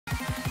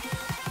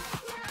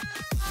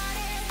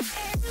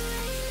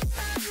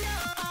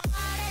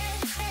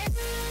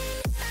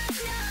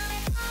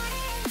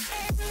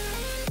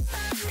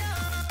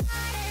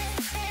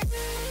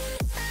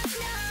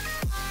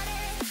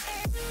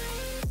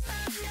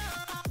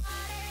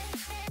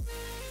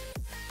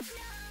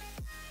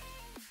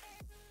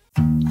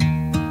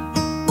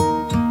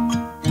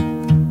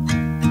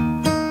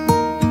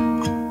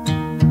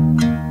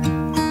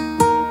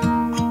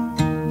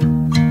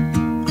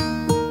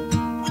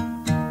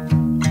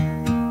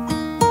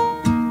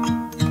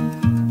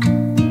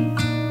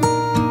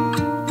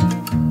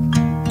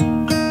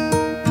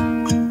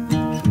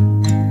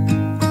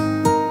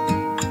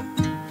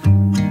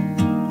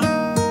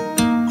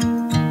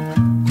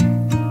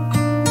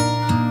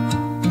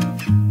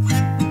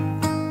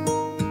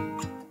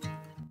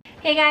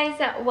Hey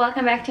guys,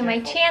 welcome back to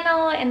my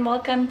channel and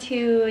welcome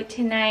to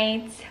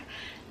tonight's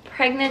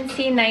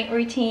pregnancy night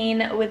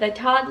routine with a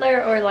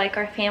toddler, or like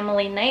our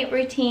family night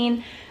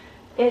routine.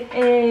 It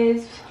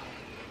is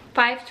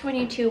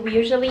 5:22. We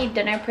usually eat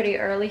dinner pretty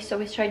early, so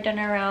we start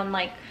dinner around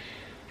like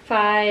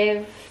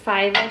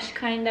 5-ish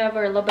kind of,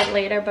 or a little bit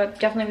later, but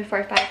definitely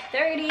before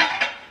 5:30.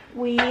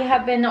 We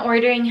have been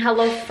ordering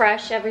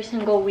HelloFresh every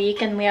single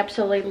week and we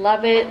absolutely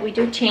love it. We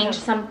do change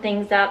some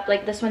things up,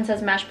 like this one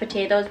says mashed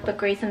potatoes, but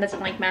Grayson doesn't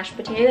like mashed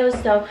potatoes,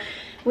 so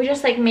we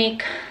just like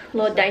make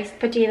little diced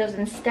potatoes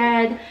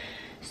instead.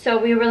 So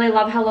we really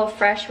love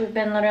HelloFresh. We've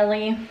been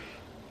literally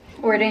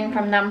ordering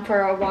from them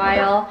for a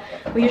while.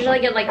 We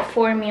usually get like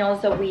 4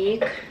 meals a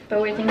week,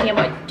 but we're thinking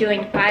about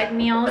doing 5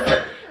 meals.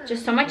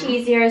 Just so much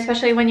easier,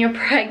 especially when you're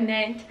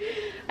pregnant.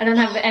 I don't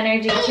have the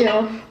energy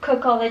to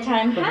cook all the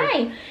time.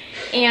 Hi!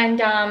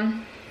 And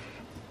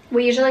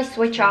we usually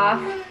switch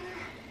off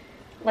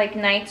like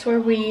nights where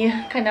we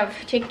kind of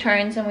take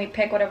turns and we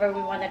pick whatever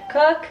we want to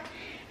cook.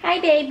 Hi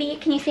baby,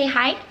 can you say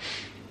hi?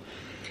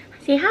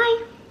 Say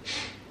hi.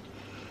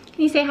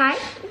 Can you say hi?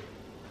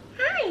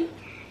 Hi.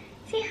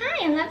 Say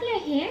hi, I love your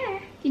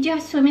hair. Did you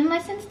have swimming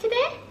lessons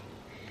today?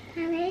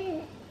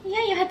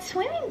 Yeah, you had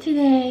swimming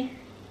today.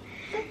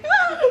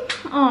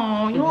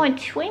 Oh, you went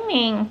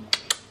swimming.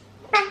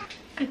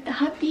 Got the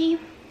hubby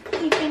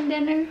eating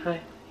dinner. Hi.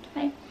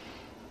 Hi.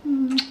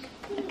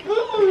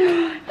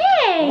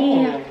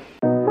 Hey!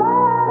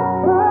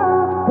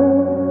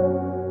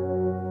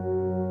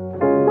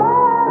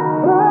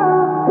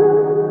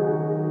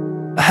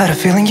 I had a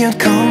feeling you'd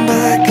come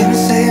back and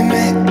save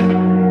me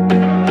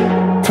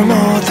from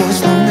all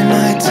those lonely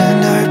nights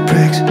and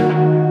heartbreaks.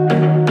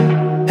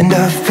 And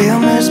I feel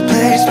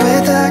misplaced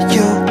without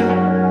you.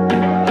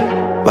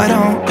 Why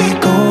don't we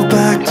go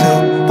back to,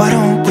 why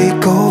don't we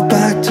go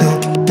back to?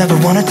 Never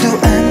wanted to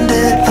end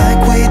it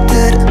like we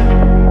did.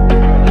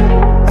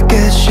 I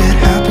guess shit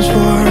happens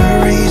for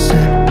a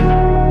reason,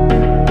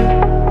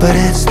 but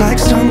it's like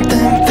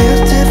something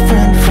feels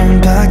different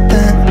from back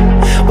then.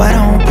 Why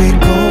don't we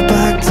go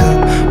back to,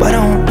 why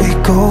don't we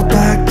go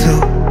back to?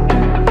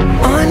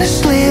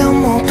 Honestly,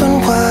 I'm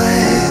open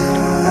wide.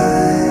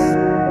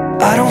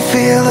 I don't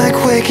feel like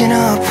waking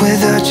up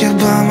without you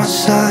by my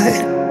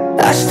side.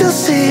 I still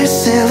see your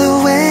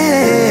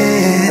silhouette.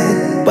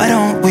 Why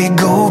don't we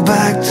go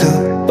back to,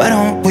 why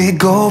don't we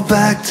go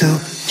back to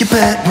your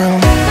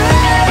bedroom?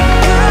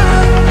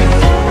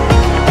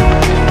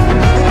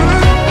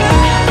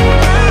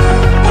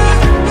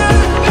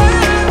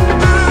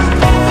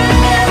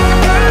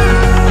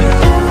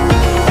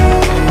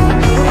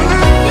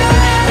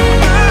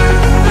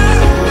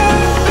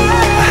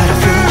 I had a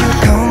feeling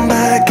you'd come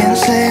back and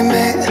save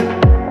me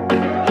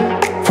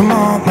from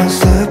all my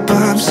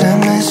slip-ups and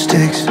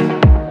mistakes.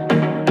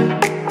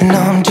 And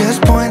I'm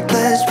just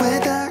pointless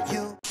without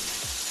you.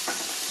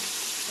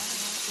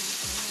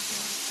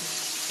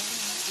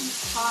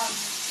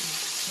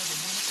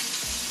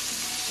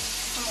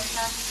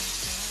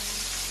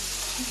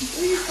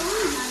 Where you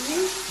going,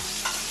 honey?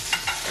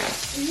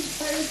 Are you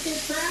ready to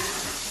cry?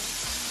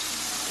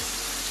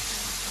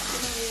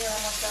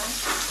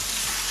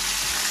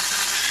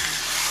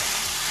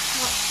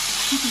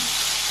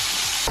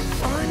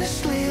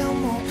 Honestly,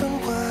 I'm open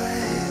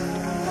wide.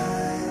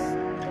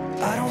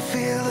 I don't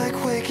feel like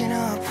waking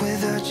up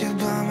without you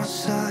by my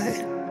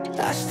side.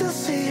 I still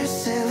see your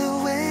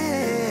silhouette.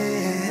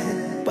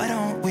 Why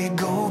don't we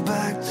go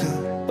back to,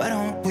 why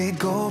don't we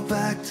go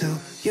back to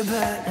your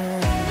bedroom?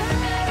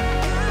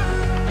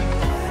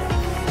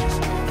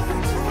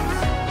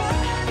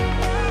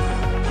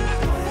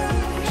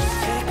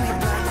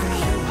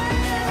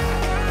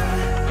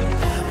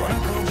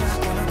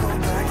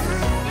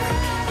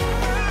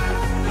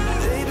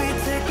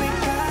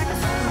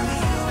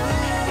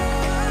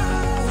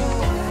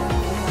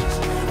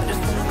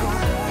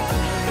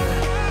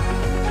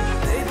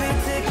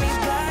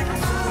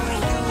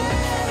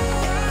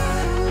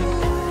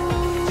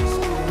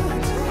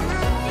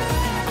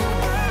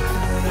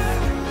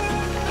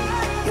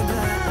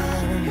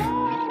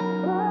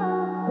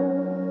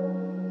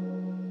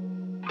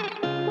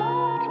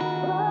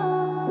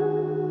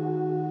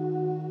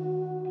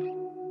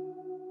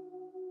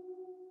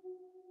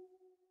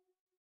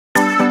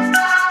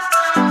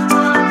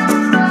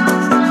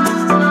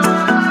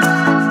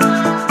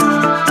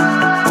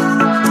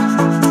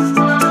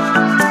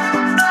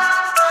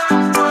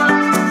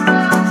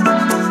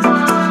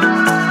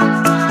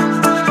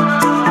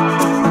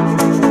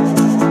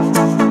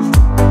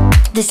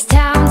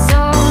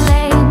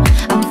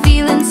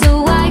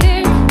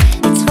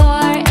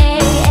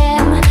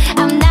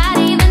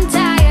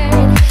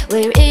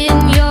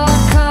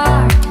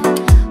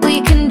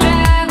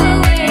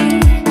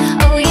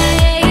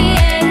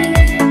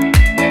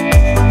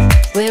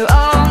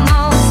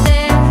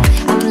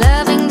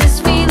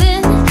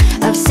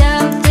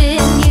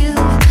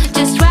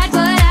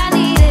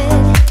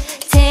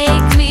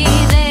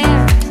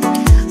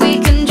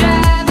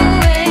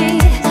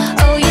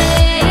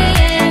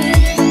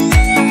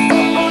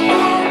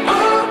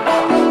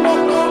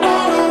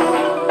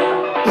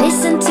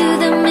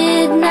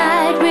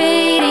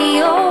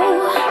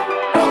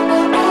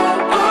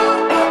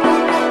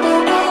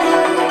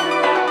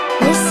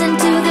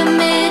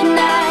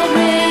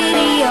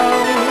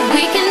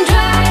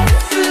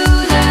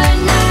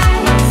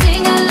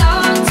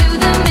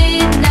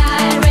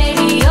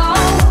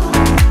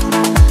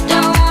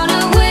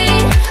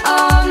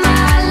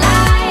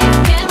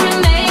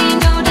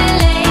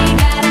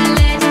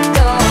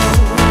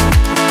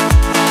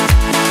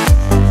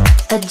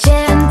 a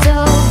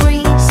gentle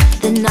breeze.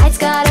 The night's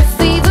got a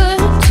fever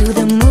to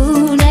the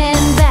moon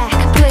and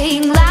back,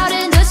 playing loud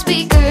in the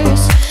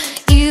speakers.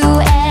 You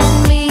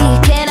and me,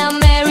 can I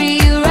marry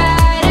you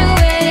right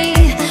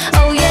away?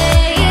 Oh yeah,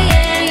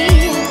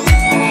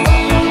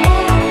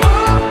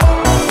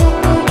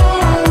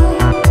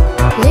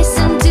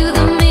 listen to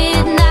the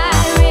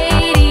midnight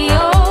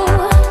radio.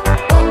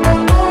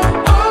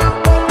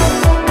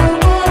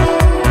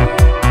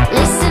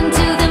 Listen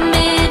to the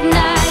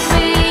midnight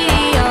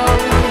radio.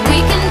 We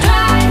can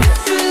drive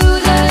through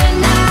the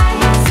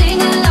night, sing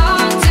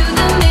along to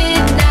the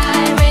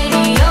midnight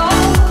radio.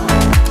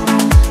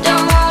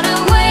 Don't wanna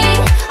wait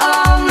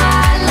all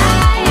my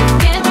life,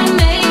 can't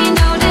remain,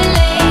 no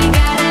delay,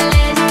 gotta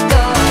let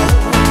go.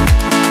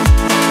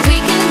 We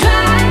can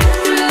drive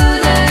through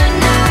the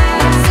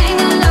night, sing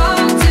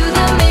along to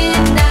the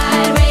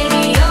midnight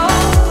radio.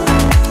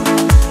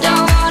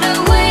 Don't wanna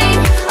wait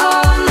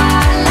all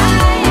my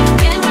life,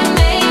 can't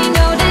remain,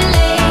 no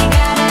delay,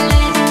 gotta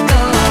let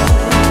go.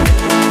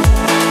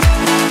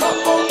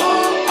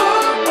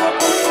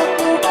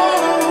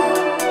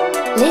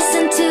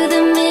 Listen to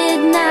the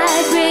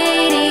midnight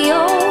radio.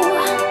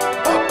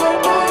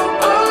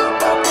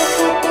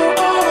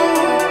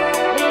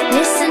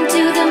 Listen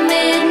to the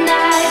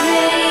midnight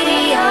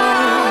radio.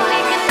 We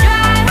can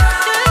drive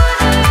through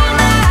the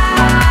night.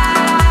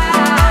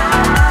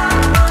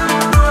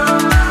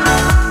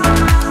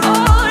 Oh,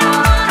 don't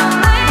wanna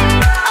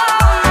wait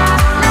all my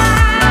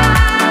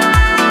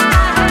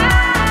life.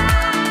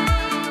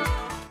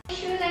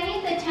 Shoes, I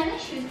need the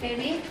tennis shoes,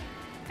 baby.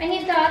 I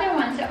need the other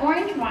ones, the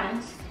orange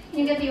ones.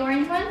 You get the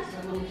orange ones?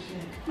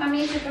 Mommy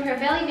needs to put her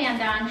belly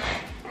band on.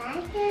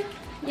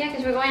 Yeah,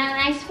 because we're going on a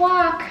nice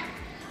walk.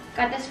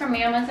 Got this from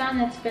Amazon.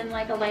 It's been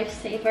like a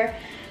lifesaver,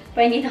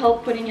 but I need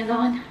help putting it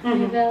on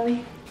my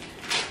belly.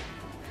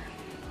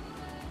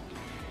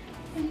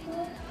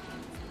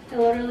 It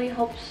literally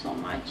helps so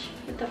much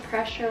with the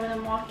pressure when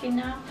I'm walking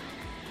now.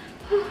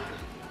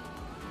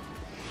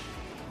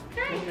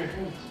 Hi.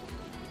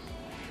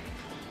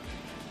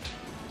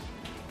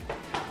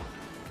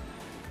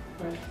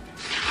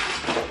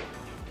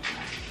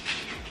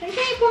 I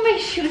can't put my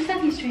shoes on.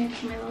 He's trying to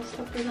put my little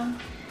slippers on.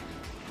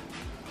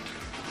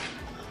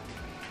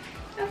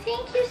 Oh,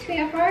 thank you,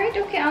 sweetheart.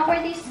 Okay, I'll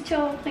wear these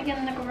till I get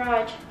in the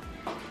garage.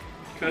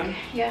 Okay.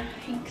 Yeah,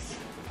 thanks.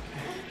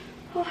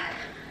 Oh.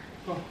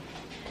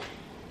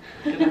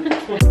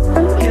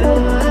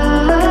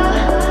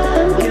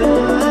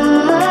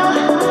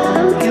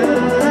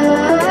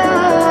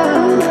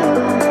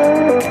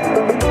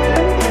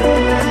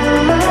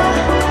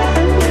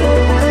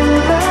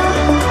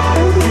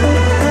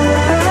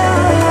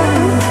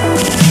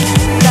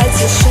 Lights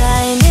are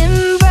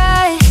shining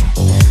bright.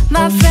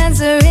 My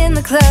friends are in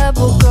the club,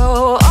 we'll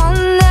go all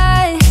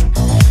night.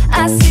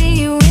 I see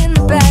you in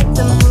the back,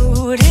 the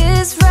mood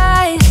is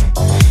right.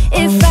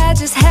 If I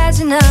just had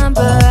your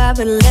number, I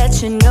would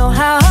let you know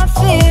how I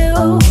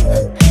feel.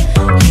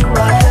 You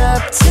walk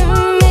up to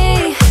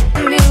me,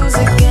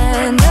 music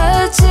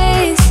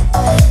energies,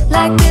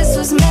 like this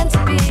was meant to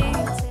be.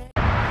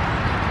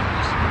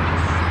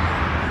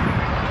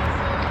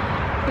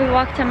 We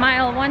walked a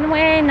mile one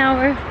way, now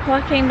we're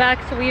walking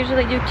back, so we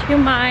usually do 2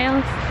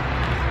 miles.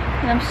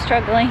 And I'm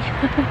struggling.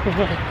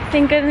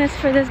 Thank goodness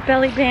for this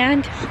belly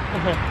band.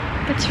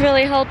 It's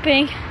really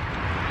helping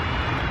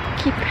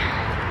keep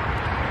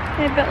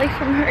my belly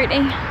from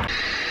hurting.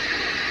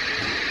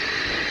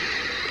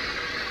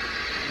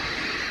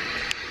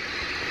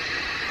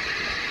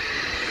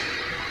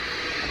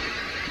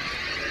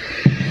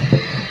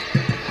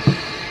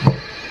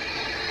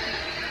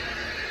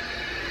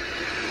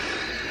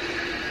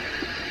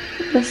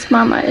 This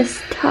mama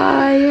is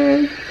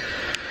tired.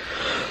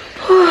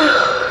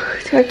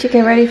 Start to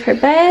get ready for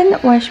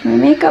bed, wash my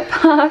makeup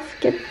off,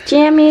 get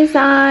jammies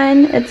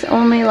on. It's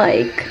only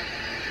like,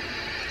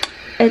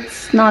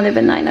 it's not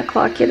even 9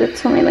 o'clock yet,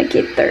 it's only like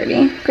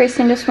 8:30.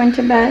 Grayson just went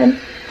to bed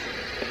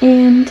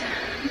and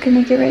I'm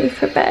gonna get ready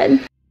for bed.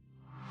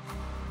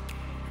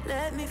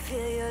 Let me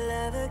feel your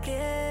love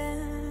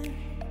again,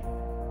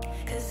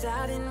 'cause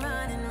I've been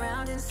running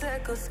round in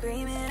circles,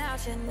 screaming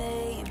out your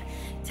name.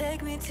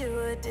 Take me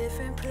to a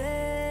different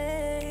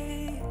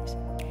place,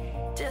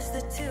 just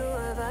the two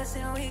of us,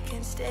 and we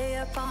can stay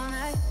up all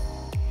night,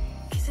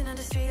 kissing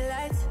under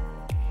streetlights,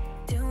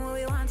 doing what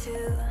we want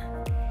to,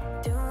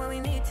 doing what we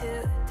need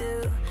to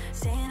do,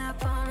 staying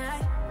up all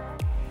night,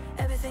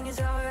 everything is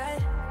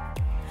alright.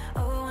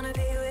 Oh, I wanna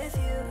be with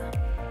you,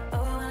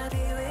 oh, I wanna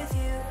be with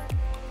you.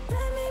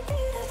 Let me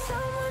be that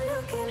someone who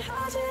can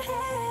hold your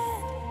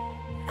hand.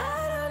 I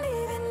don't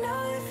even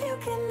know if you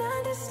can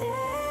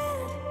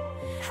understand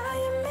how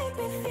you make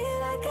me feel.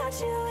 I got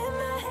you in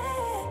my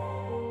head.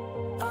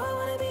 Oh, I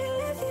wanna be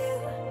with you,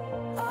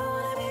 oh, I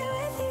wanna be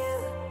with you.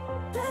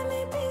 Let me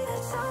be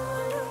that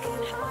someone who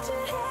can hold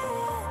your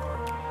hand.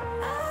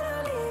 I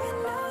don't even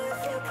know if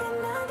you can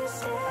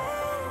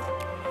understand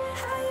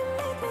how you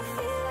make me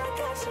feel. I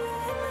got you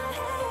in my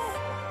head.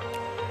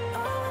 Oh,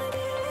 I wanna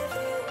be with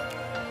you,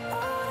 oh,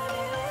 I wanna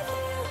be with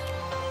you.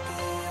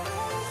 Be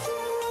with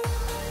you.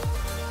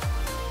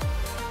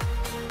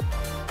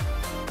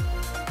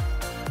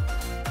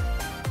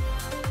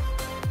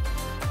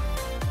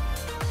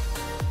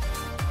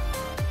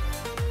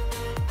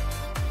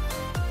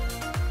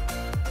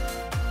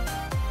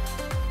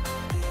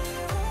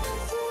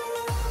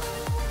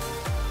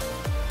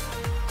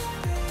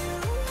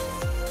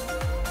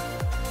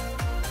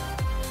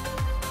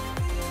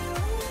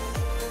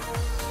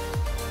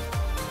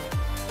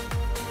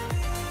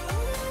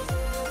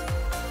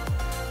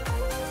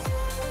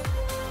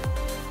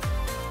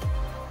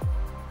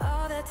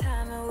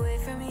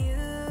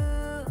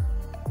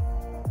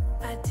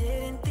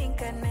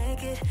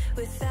 make it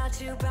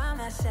without you by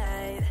my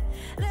side.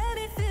 Let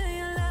me feel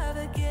your love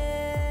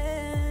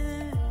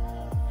again.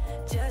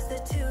 Just the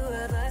two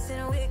of us,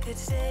 and we could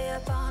stay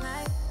up all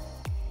night,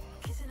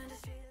 kissing under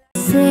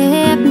streetlights.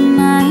 Set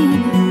my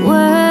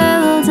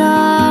world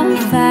on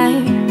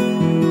fire.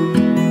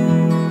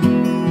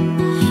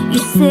 You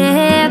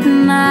said